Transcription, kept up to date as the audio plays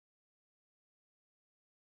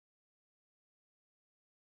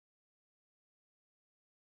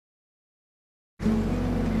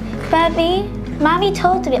Bubby, Mommy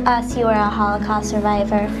told us you were a Holocaust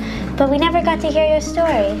survivor, but we never got to hear your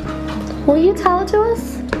story. Will you tell it to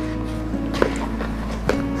us?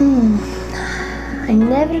 I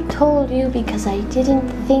never told you because I didn't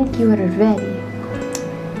think you were ready.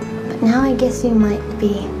 But now I guess you might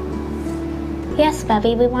be. Yes,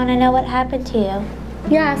 Bubby, we want to know what happened to you.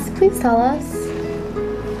 Yes, please tell us.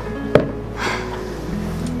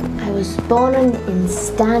 I was born in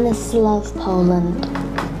Stanislav, Poland.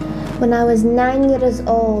 When I was 9 years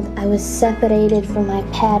old, I was separated from my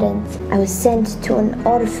parents. I was sent to an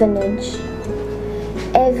orphanage.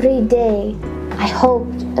 Every day, I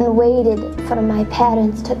hoped and waited for my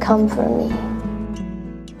parents to come for me.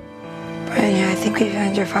 Branya, I think we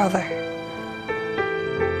found your father.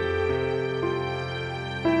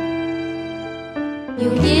 You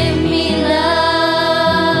give me love.